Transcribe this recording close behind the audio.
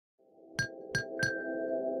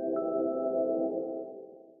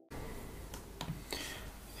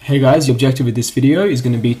Hey guys, the objective of this video is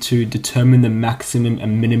going to be to determine the maximum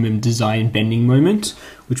and minimum design bending moment,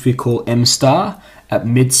 which we call M star, at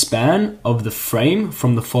mid-span of the frame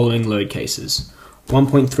from the following load cases: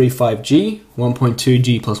 1.35G,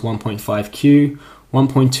 1.2G plus 1.5Q,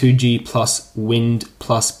 1.2G plus wind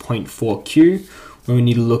plus 0.4Q, where we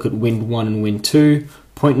need to look at wind 1 and wind 2,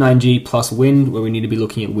 0.9G plus wind, where we need to be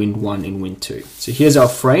looking at wind 1 and wind 2. So here's our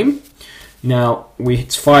frame. Now,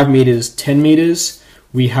 it's 5 meters, 10 meters.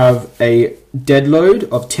 We have a dead load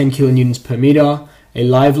of 10 kilonewtons per meter, a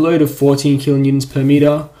live load of 14 kilonewtons per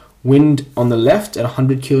meter, wind on the left at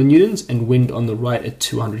 100 kilonewtons, and wind on the right at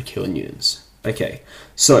 200 kilonewtons. Okay,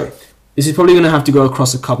 so this is probably going to have to go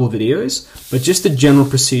across a couple of videos, but just the general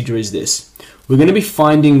procedure is this. We're going to be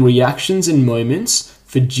finding reactions and moments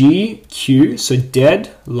for G, Q, so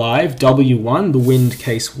dead, live, W1, the wind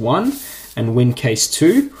case 1, and wind case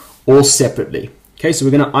 2, all separately. Okay, so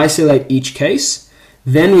we're going to isolate each case.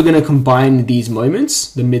 Then we're going to combine these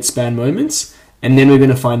moments, the mid-span moments, and then we're going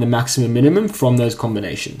to find the maximum minimum from those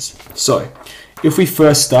combinations. So if we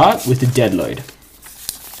first start with the dead load.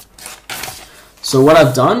 So what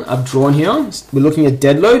I've done, I've drawn here, we're looking at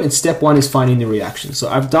dead load, and step 1 is finding the reaction. So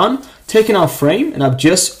I've taken our frame and I've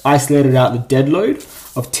just isolated out the dead load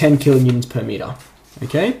of 10 kilonewtons per meter.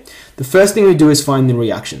 Okay, the first thing we do is find the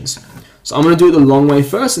reactions. So I'm going to do it the long way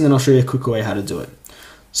first, and then I'll show you a quick way how to do it.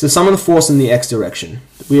 So sum of the force in the x direction.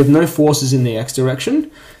 We have no forces in the x direction.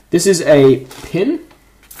 This is a pin,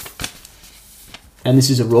 and this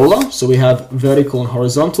is a roller. So we have vertical and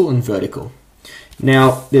horizontal and vertical.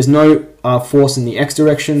 Now, there's no force in the x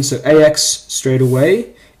direction, so AX straight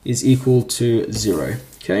away is equal to 0.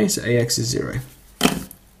 Okay, so AX is 0.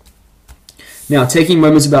 Now, taking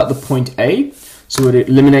moments about the point A, so we'd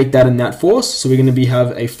eliminate that and that force. So we're going to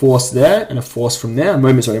have a force there and a force from there, a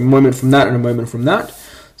moment from that and a moment from that.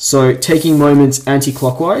 So taking moments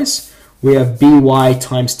anti-clockwise, we have By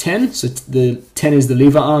times 10. So the 10 is the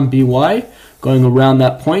lever arm, By. Going around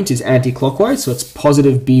that point is anti-clockwise, so it's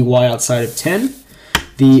positive By outside of 10.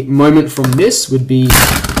 The moment from this would be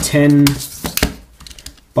 10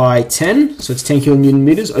 by 10, so it's 10 kilonewton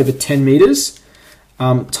meters over 10 meters,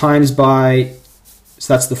 times by,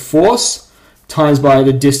 so that's the force, times by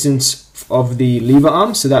the distance of the lever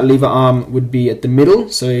arm. So that lever arm would be at the middle,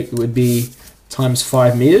 so it would be times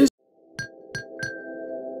 5 meters.